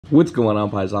What's going on,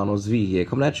 Paisanos? V here,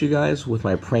 coming at you guys with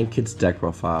my Prank Kids deck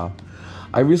profile.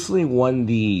 I recently won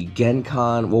the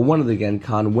one of the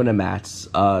GenCon winner mats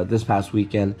this past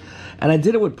weekend, and I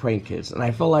did it with Prank Kids, and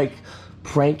I feel like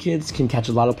Prank Kids can catch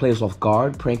a lot of players off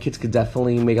guard. Prank Kids could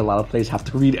definitely make a lot of players have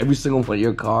to read every single one of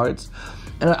your cards,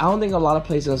 and I don't think a lot of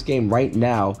players in this game right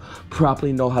now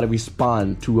properly know how to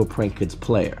respond to a Prank Kids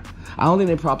player. I don't think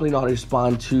they properly know how to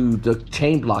respond to the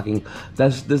chain blocking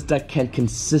that this deck can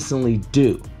consistently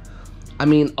do. I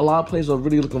mean, a lot of players are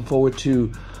really looking forward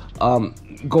to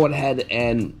going ahead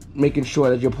and making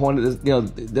sure that your opponent is,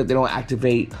 that they don't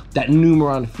activate that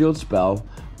Numeron field spell.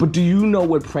 But do you know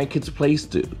what Prank Kids plays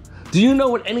do? Do you know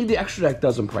what any of the extra deck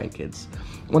does in Prank Kids?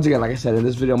 Once again, like I said, in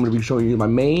this video, I'm going to be showing you my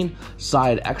main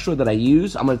side extra that I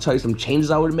use. I'm going to tell you some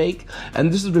changes I would make,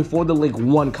 and this is before the Link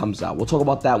 1 comes out. We'll talk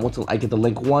about that once I get the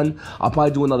Link 1. I'll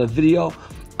probably do another video.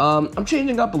 I'm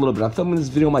changing up a little bit. I'm filming this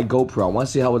video on my GoPro. I want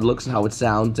to see how it looks and how it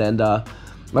sounds, and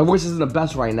my voice isn't the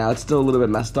best right now. It's still a little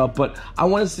bit messed up, but I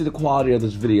want to see the quality of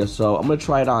this video, so I'm going to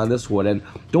try it on this one. And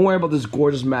don't worry about this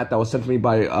gorgeous mat that was sent to me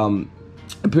by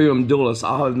Imperium Duelist.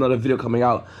 I'll have another video coming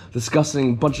out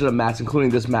discussing a bunch of the mats, including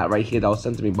this mat right here that was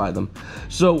sent to me by them.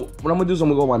 So what I'm going to do is I'm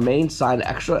going to go on my main side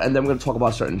extra, and then we're going to talk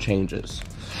about certain changes.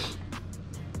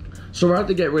 So we're going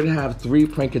to get ready to have 3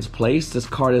 Prank Kids placed. This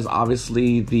card is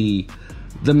obviously the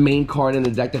main card in the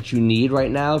deck that you need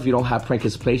right now. If you don't have Prank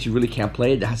Kids placed, you really can't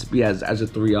play it. It has to be as a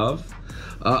 3 of.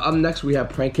 Up next, we have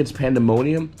Prank Kids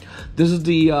Pandemonium. This is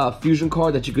the fusion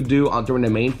card that you could do during the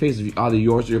main phase, either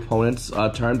yours or your opponent's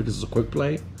turn, because it's a quick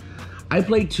play. I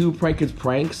played 2 Prank Kids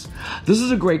Pranks. This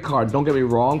is a great card, don't get me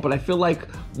wrong, but I feel like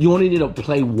you only need to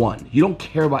play 1. You don't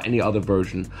care about any other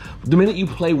version. The minute you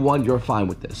play 1, you're fine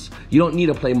with this. You don't need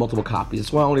to play multiple copies.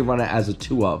 That's why I only run it as a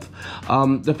 2 of.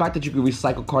 The fact that you can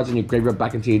recycle cards in your graveyard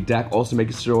back into your deck also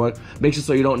makes it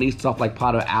so you don't need stuff like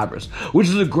Pot of Avarice, which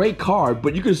is a great card,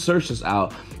 but you can search this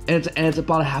out, and it's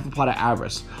about a half a Pot of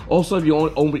Avarice. Also, if you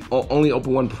only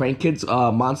open 1 Prank Kids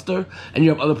monster, and you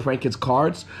have other Prank Kids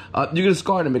cards, you can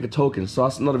discard and make a token. So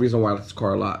that's another reason why I like this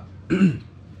card a lot.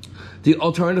 The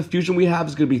alternative fusion we have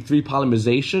is going to be 3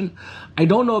 Polymerization. I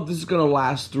don't know if this is going to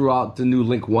last throughout the new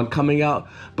Link 1 coming out,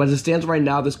 but as it stands right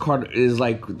now, this card is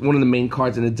like one of the main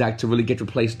cards in the deck to really get your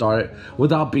play started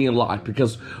without being locked,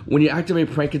 because when you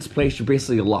activate Prank Kid's place, you're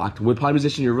basically locked. With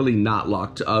Polymerization, you're really not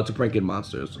locked to Prank Kid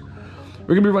monsters.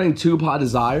 We're going to be running 2 Pod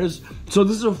Desires. So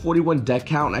this is a 41 deck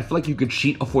count, and I feel like you could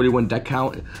cheat a 41 deck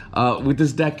count with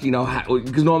this deck,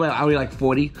 because normally I only like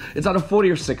 40. It's either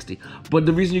 40 or 60. But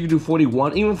the reason you can do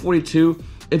 41, even 42,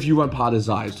 if you run Pod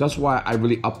Desires. That's why I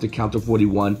really upped the count to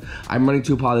 41. I'm running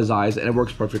 2 Pod Desires, and it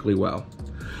works perfectly well.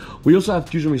 We also have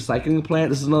Fusion Recycling Plant.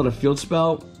 This is another field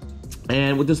spell.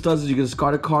 And what this does is you can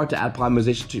discard a card to add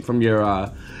polymerization from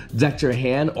your deck to your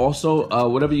hand. Also,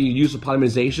 whatever you use for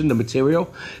polymerization, the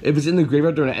material, if it's in the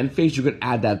graveyard during the end phase, you can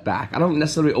add that back. I don't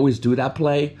necessarily always do that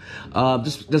play,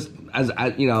 just as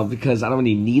because I don't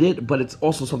really need it, but it's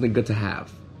also something good to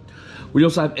have. We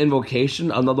also have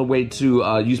Invocation, another way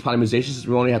to use polymerization, since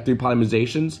we only have 3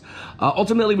 polymerizations.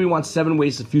 Ultimately, we want 7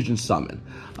 ways to fusion summon.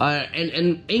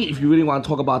 And 8 if you really want to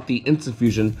talk about the instant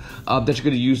fusion that you're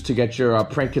going to use to get your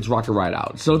Prank Kids Rocket Ride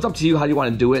out. So it's up to you how you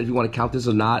want to do it, if you want to count this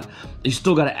or not. You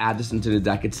still got to add this into the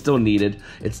deck. It's still needed.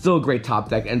 It's still a great top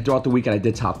deck, and throughout the weekend, I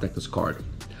did top deck this card.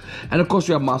 And of course,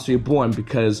 you have Monster Reborn,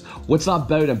 because what's not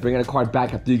better than bringing a card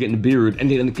back after you get in the Beerud and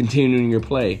then continuing your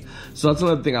play. So that's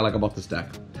another thing I like about this deck.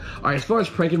 Alright, as far as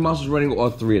Prank Kid monsters, we're running all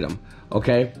 3 of them,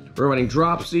 okay? We're running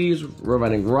Dropsies, we're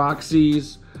running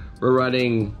Roxies, we're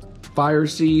running Fire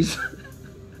Seas,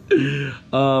 and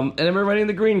then we're running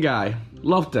the green guy,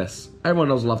 Loftus. Everyone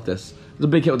knows Loftus. It's a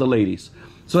big hit with the ladies.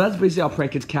 So that's basically how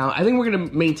Prank Kids count. I think we're going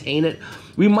to maintain it.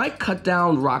 We might cut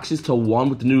down Roxies to 1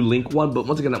 with the new Link 1, but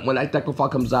once again, when that deck profile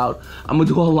comes out, I'm going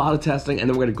to do a lot of testing, and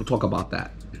then we're going to talk about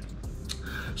that.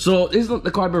 So this is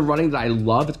the card I've been running that I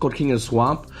love. It's called King of the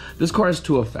Swamp. This card has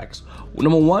 2 effects.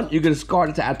 Number 1, you can discard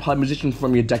it to add polymerization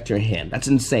from your deck to your hand. That's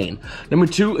insane. Number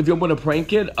 2, if you open a Prank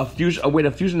Kid, a way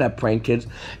to fusion that Prank Kids,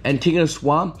 and King of the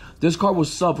Swamp, this card will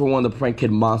sub for one of the Prank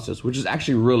Kid monsters, which is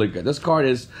actually really good. This card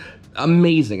is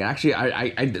amazing. Actually,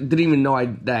 I didn't even know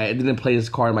that I didn't play this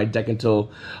card in my deck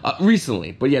until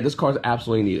recently. But yeah, this card is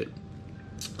absolutely needed.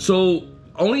 So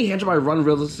only hand job I run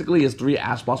realistically is 3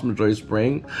 Ash Blossom Majority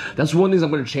Spring. That's one of the things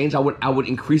I'm going to change. I would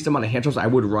increase the amount of hand jobs I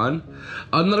would run.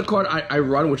 Another card I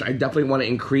run, which I definitely want to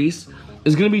increase,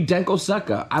 is going to be Denko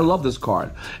Sekka. I love this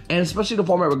card. And especially the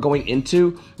format we're going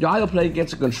into, you'll either play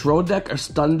against a control deck, a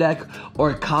stun deck,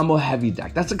 or a combo heavy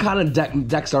deck. That's the kind of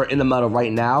decks that are in the meta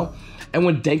right now. And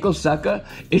when Denko Sekka,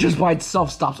 it just by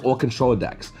itself stops all control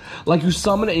decks. Like, you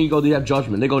summon it and you go, do you have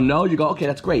Judgment? They go, no. You go, okay,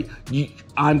 that's great.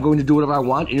 I'm going to do whatever I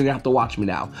want, and you're going to have to watch me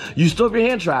now. You still have your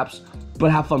hand traps,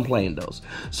 but have fun playing those.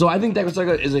 So I think Denko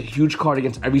Sekka is a huge card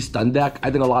against every stun deck.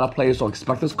 I think a lot of players don't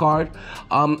expect this card.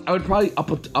 I would probably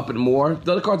up it more.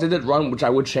 The other cards I did run, which I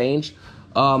would change,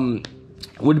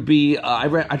 would be,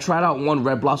 I tried out 1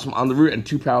 Red Blossom on the root and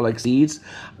 2 Parallax Seeds.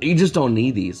 You just don't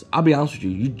need these. I'll be honest with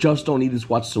you. You just don't need these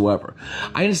whatsoever.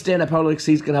 I understand that Parallax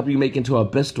Seeds can help you make into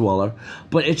Abyss Dweller,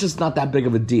 but it's just not that big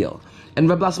of a deal. And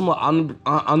Red Blossom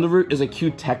on the root is a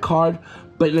cute tech card,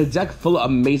 but in a deck full of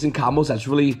amazing combos that's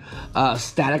really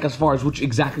static as far as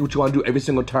exactly what you want to do every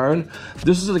single turn,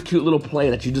 this is a cute little play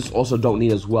that you just also don't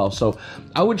need as well. So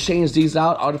I would change these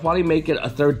out. I would probably make it a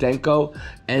 3rd Denko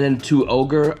and then 2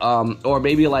 Ogre, or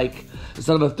maybe like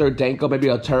instead of a 3rd Denko, maybe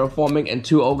a Terraforming and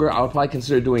 2 Ogre. I would probably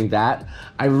consider doing that.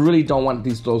 I really don't want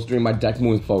those 3 in my deck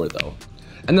moving forward though.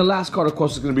 And the last card, of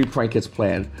course, is going to be Prank Kid's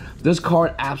Plan. This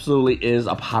card absolutely is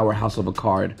a powerhouse of a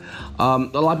card. A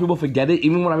lot of people forget it.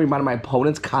 Even when I remind my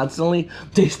opponents constantly,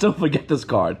 they still forget this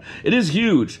card. It is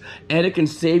huge, and it can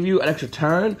save you an extra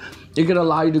turn. It can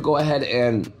allow you to go ahead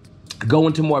and go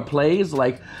into more plays,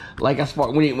 like as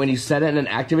far when you set it and then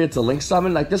activate it to link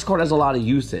summon. Like, this card has a lot of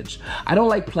usage. I don't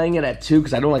like playing it at 2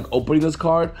 because I don't like opening this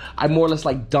card. I more or less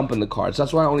like dumping the card, so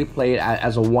that's why I only play it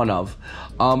as a 1-of.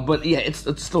 But yeah,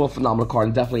 it's still a phenomenal card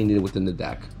and definitely needed within the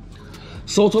deck.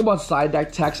 So we'll talk about side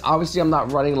deck techs. Obviously, I'm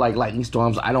not running like Lightning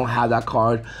Storms. I don't have that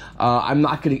card. I'm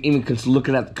not going to even consider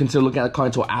looking at the card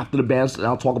until after the bans, and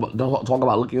I'll talk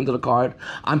about looking into the card.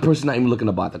 I'm personally not even looking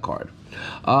to buy the card.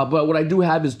 But what I do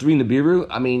have is 3 Nibiru.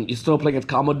 I mean, you're still playing against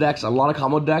combo decks. A lot of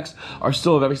combo decks are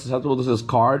still very susceptible to this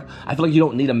card. I feel like you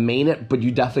don't need to main it, but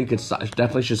you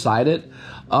definitely should side it.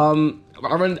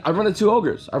 I run the 2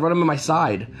 Ogres. I run them in my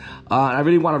side. And I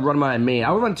really want to run my main.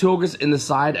 I would run 2 Ogres in the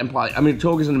side and 2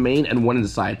 Ogres in the main and 1 in the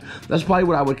side. That's probably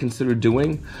what I would consider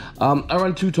doing. I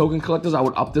run 2 Token Collectors. I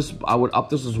would up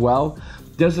this as well.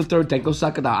 There's the 3rd Denko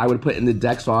Sekka that I would put in the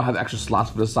deck, so I'll have extra slots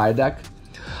for the side deck.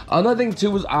 Another thing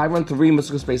too is I run 3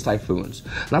 Mystical Space Typhoons.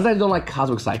 Not that I don't like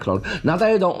Cosmic Cyclone, not that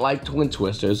I don't like Twin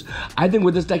Twisters. I think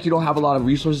with this deck you don't have a lot of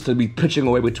resources to be pitching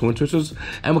away with Twin Twisters.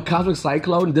 And with Cosmic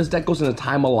Cyclone, this deck goes into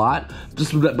time a lot,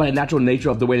 just by the natural nature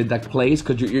of the way the deck plays,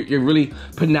 because you're really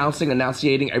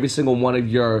enunciating every single one of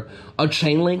your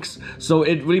chain links. So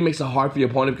it really makes it hard for your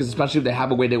opponent, because especially if they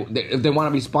have a way, if they want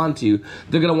to respond to you,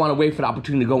 they're going to want to wait for the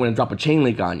opportunity to go in and drop a chain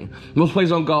link on you. Most players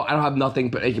don't go, I don't have nothing,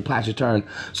 but they can pass your turn.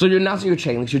 So you're announcing your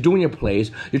chain links, you're doing your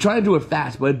plays, you're trying to do it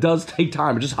fast, but it does take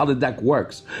time. It's just how the deck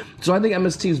works. So I think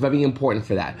MST is very important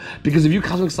for that, because if you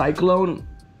Cosmic Cyclone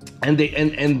and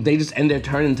they just end their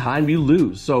turn in time, you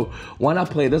lose. So why not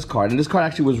play this card? And this card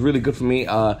actually was really good for me.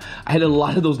 I had a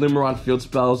lot of those Nimrod field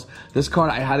spells. This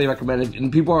card I highly recommend it.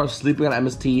 And people are sleeping on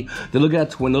MST. They're looking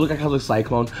at Twin, they're looking at Cosmic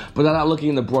Cyclone, but they're not looking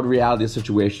in the broad reality of the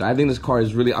situation. I think this card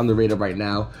is really underrated right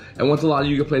now. And once a lot of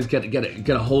Yu-Gi-Oh players get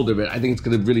a hold of it, I think it's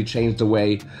going to really change the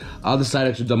way the side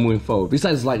decks are done moving forward.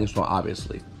 Besides Lightning Storm,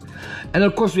 obviously. And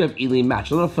of course we have Elite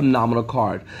Match, another phenomenal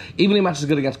card. Elite Match is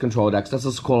good against control decks, that's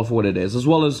just call for what it is, as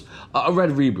well as a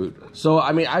red reboot. So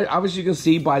I mean, obviously you can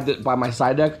see by my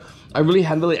side deck, I really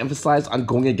heavily emphasized on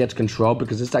going against control,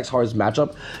 because this deck's hardest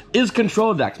matchup is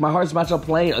control decks. My hardest matchup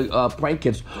playing Prank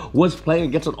Kids was playing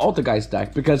against an Altergeist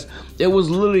deck, because it was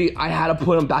literally, I had to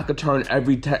put him back a turn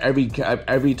every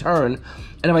turn,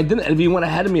 and if he went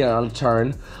ahead of me on a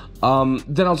turn,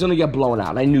 then I was gonna get blown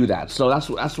out. I knew that, so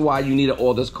that's why you needed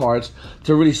all these cards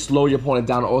to really slow your opponent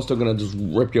down, or still gonna just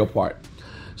rip you apart.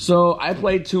 So I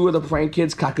played 2 of the Prank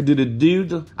Kids,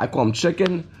 Cock-a-doodle-dude. I call them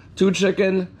Chicken, 2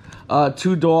 Chicken,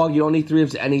 2 Dog. You don't need 3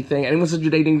 of anything. Anyone says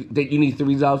you're dating that you need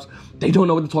 3 of, they don't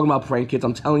know what they're talking about. Prank Kids.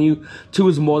 I'm telling you, 2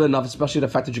 is more than enough, especially the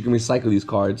fact that you can recycle these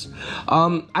cards.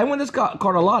 I win this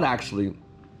card a lot actually.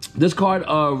 This card,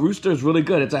 Rooster, is really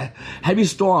good. It's a Heavy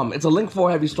Storm. It's a Link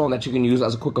 4 Heavy Storm that you can use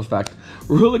as a quick effect.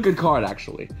 Really good card,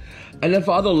 actually. And then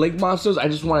for other Link monsters, I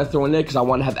just want to throw in there because I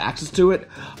want to have access to it.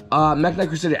 Mech Knight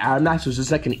Crusader Aramax, which this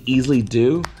deck can easily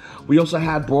do. We also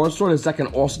had Broadsword, this deck can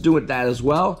also do it that as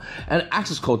well. And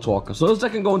Access Code Talker. So this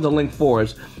deck can go into Link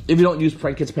 4s if you don't use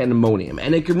Prank Kids Pandemonium.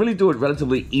 And it can really do it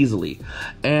relatively easily.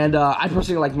 And I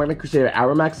personally like Mech Knight Crusader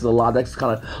Aramax. There's a lot of decks,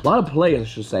 a lot of players, I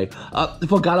should say,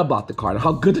 forgot about the card and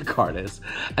how good the card is.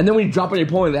 And then when you drop on your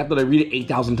opponent, they have to read it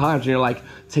 8,000 times. And you're like,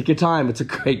 take your time. It's a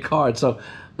great card. So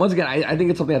once again, I think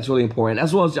it's something that's really important.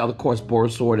 As well as, of course,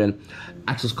 Broadsword and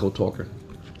Access Code Talker.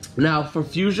 Now, for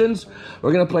fusions,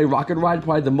 we're going to play Rocket Ride,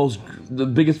 probably the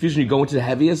biggest fusion. You go into the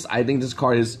heaviest. I think this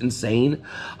card is insane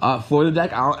for the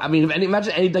deck. I mean,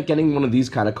 imagine any deck getting one of these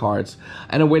kind of cards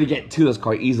and a way to get to this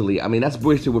card easily. I mean, that's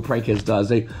basically what Prank Kids does.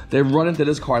 They run into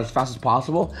this card as fast as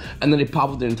possible, and then they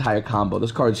pop up the entire combo.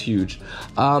 This card is huge.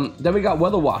 Then we got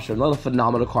Weather Washer, another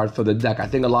phenomenal card for the deck. I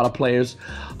think a lot of players...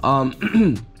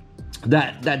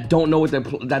 that don't know what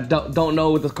don't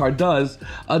know what this card does,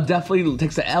 definitely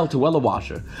takes the L to Weather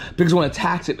Washer, because when it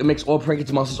attacks it makes all Prank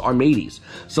Kids monsters Armades.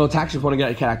 So attacks your opponent,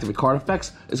 it can activate card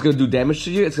effects. It's gonna do damage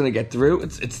to you. It's gonna get through.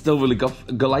 It's still really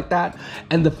good like that.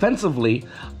 And defensively,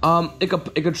 it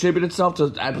could contribute itself to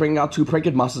bringing out 2 Prank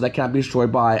Kid monsters that cannot be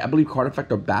destroyed by, I believe, card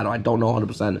effect or battle. I don't know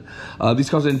 100%. These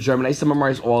cards are in German. I used to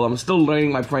memorize all of them. I'm still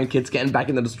learning my Prank Kids, getting back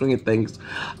into the swing of things.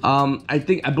 I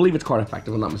believe it's card effect,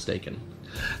 if I'm not mistaken.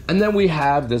 And then we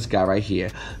have this guy right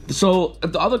here. So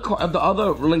the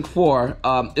other Link 4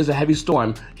 is a Heavy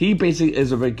Storm. He basically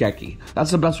is a Regeki.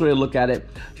 That's the best way to look at it.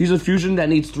 He's a fusion that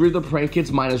needs 3 of the Prank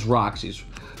Kids minus Roxy's.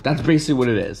 That's basically what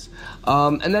it is.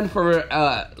 And then for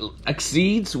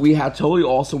Exceeds, we have Totally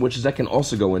Awesome, which is that can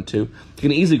also go into. You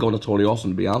can easily go into Totally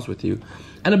Awesome, to be honest with you.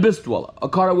 And Abyss Dweller, a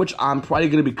card which I'm probably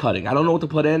going to be cutting. I don't know what to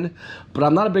put in, but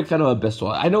I'm not a big fan of Abyss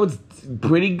Dweller. I know it's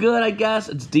pretty good, I guess.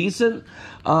 It's decent.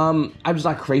 I'm just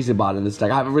not crazy about it in this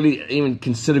deck. I haven't really even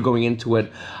considered going into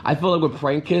it. I feel like with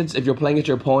Prank Kids, if you're playing at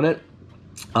your opponent,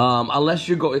 unless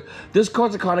you go, this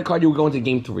card's the kind of card you would go into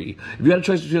game 3. If you had a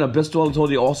choice between Abyss Dweller and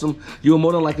Totally Awesome, you will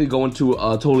more than likely go into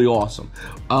Totally Awesome.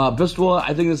 Abyss Dweller,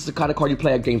 I think this is the kind of card you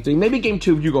play at game 3. Maybe game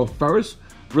 2 if you go first.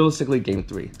 Realistically, game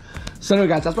 3. So anyway,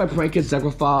 guys, that's my Prank Kids deck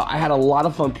profile. I had a lot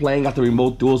of fun playing at the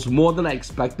remote duels, more than I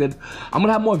expected. I'm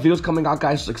gonna have more videos coming out,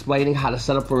 guys, explaining how to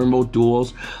set up for remote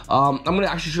duels. I'm gonna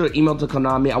actually shoot an email to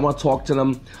Konami. I want to talk to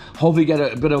them, hopefully get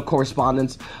a bit of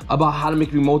correspondence about how to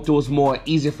make remote duels more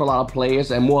easier for a lot of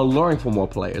players and more alluring for more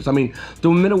players. I mean, the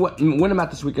winner match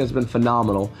this weekend has been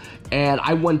phenomenal, and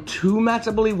I won 2 matches,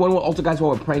 I believe. One with Ultra Guys,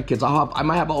 one with Prank Kids. I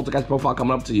might have an Ultra Guys profile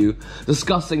coming up to you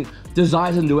discussing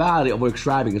designs and duality over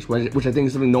extravagance, which I think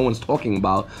is something no one's talking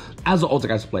about as the Ultra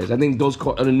Guys players. I think those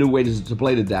are the new ways to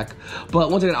play the deck. But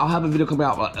once again, I'll have a video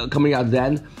coming out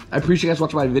then. I appreciate you guys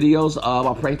watching my videos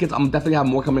about Prank Kids. I'm definitely have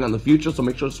more coming out in the future, so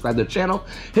make sure to subscribe to the channel,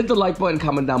 hit the like button,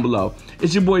 comment down below.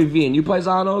 It's your boy V, and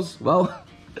YGOPaisanos, well,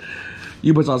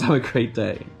 YGOPaisanos, have a great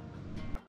day.